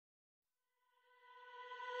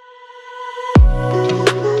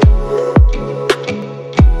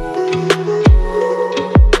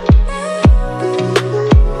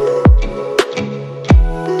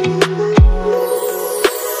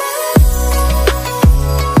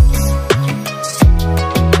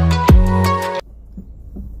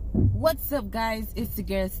Guys, it's the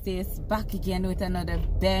girl Stace back again with another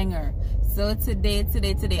banger. So today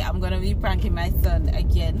I'm gonna be pranking my son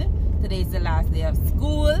again. Today is the last day of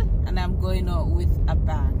school and I'm going out with a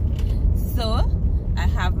bang. So I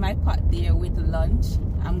have my pot there with lunch.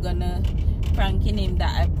 I'm gonna pranking him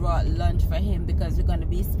that I brought lunch for him because we're gonna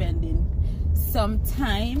be spending some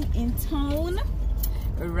time in town,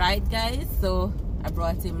 right guys? So I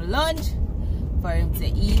brought him lunch for him to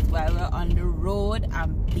eat while we're on the road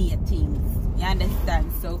and play things. You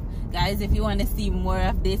understand? So guys, if you want to see more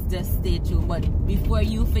of this, just stay tuned. But before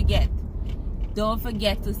you forget, don't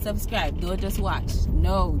forget to subscribe. Don't just watch.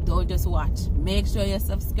 No, don't just watch. Make sure you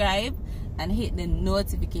subscribe and hit the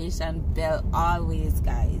notification bell always,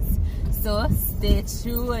 guys. So stay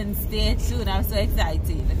tuned, stay tuned. I'm so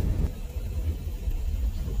excited.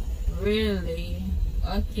 Really?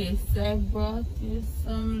 Okay, so I brought you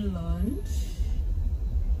some lunch.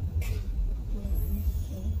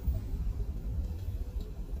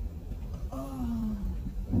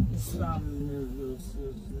 Some noodles,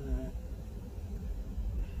 isn't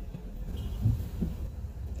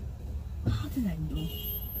it? How did I know?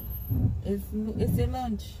 It's a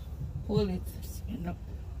lunch. Hold it. No.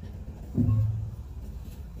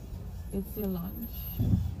 It's a lunch.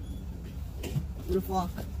 With a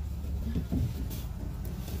fork.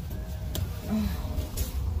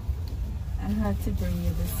 I had to bring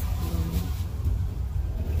you the spoon.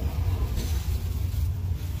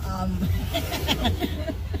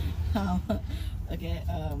 Okay,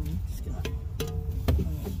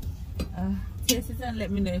 taste it and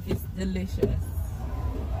let me know if it's delicious.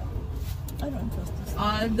 I don't trust this.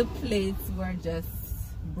 All the plates were just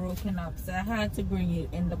broken up, so I had to bring it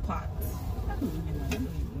in the pot. I don't really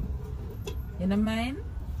know. You don't mind?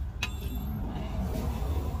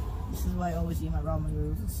 This is why I always eat my ramen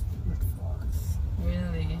noodles with forks.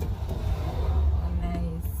 Really? Oh,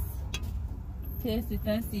 nice. Taste it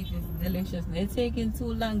and see if it's delicious. It's taking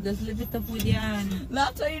too long. Just lift it up with your hand.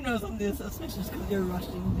 That's how you know something suspicious because you're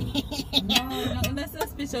rushing me. No, nothing that's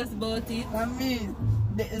suspicious about it. I mean,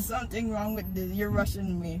 there is something wrong with this. You're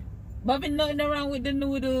rushing me. But there's nothing wrong with the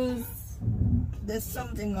noodles. There's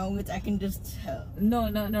something wrong with it. I can just tell. No,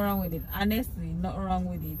 nothing wrong with it. Honestly, nothing wrong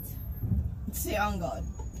with it. Say on God.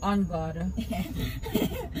 On God.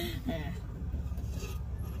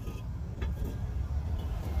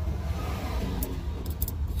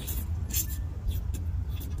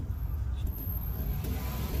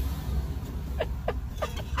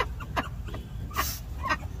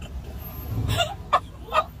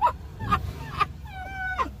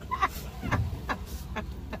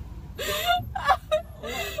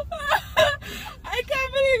 I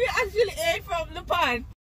can't believe you actually ate from the pan.